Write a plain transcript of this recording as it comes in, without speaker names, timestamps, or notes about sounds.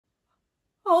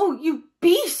Oh, you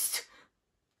beast!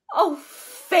 Oh,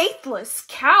 faithless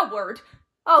coward!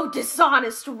 Oh,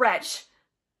 dishonest wretch!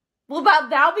 Wilt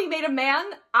thou be made a man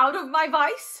out of my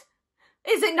vice?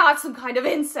 Is it not some kind of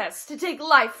incest to take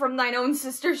life from thine own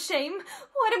sister's shame?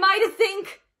 What am I to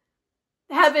think?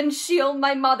 Heaven shield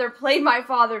my mother played my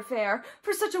father fair,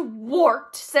 for such a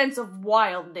warped sense of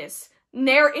wildness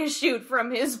ne'er issued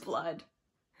from his blood.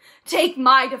 Take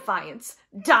my defiance,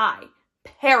 die,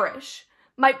 perish,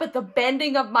 might but the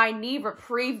bending of my knee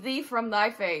reprieve thee from thy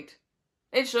fate.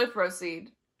 It should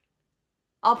proceed.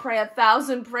 I'll pray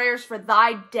 1,000 prayers for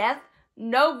thy death,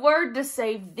 no word to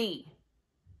save thee.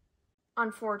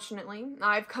 Unfortunately,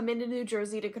 I've come into New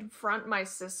Jersey to confront my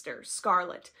sister,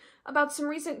 Scarlett, about some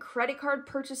recent credit card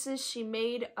purchases she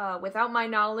made without my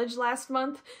knowledge last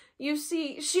month. You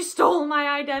see, she stole my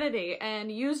identity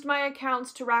and used my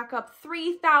accounts to rack up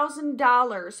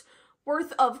 $3,000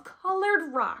 worth of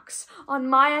colored rocks on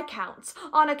my accounts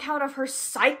on account of her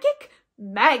psychic,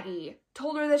 Maggie,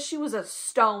 told her that she was a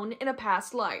stone in a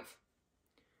past life.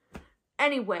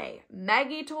 Anyway,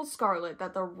 Maggie told Scarlett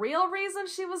that the real reason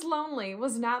she was lonely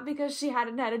was not because she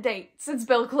hadn't had a date since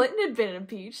Bill Clinton had been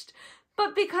impeached,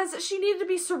 but because she needed to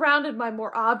be surrounded by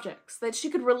more objects that she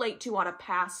could relate to on a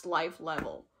past life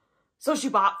level. So she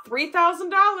bought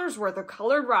 $3,000 worth of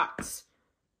colored rocks.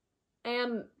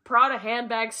 And Prada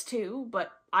handbags too,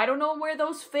 but I don't know where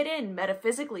those fit in,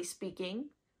 metaphysically speaking.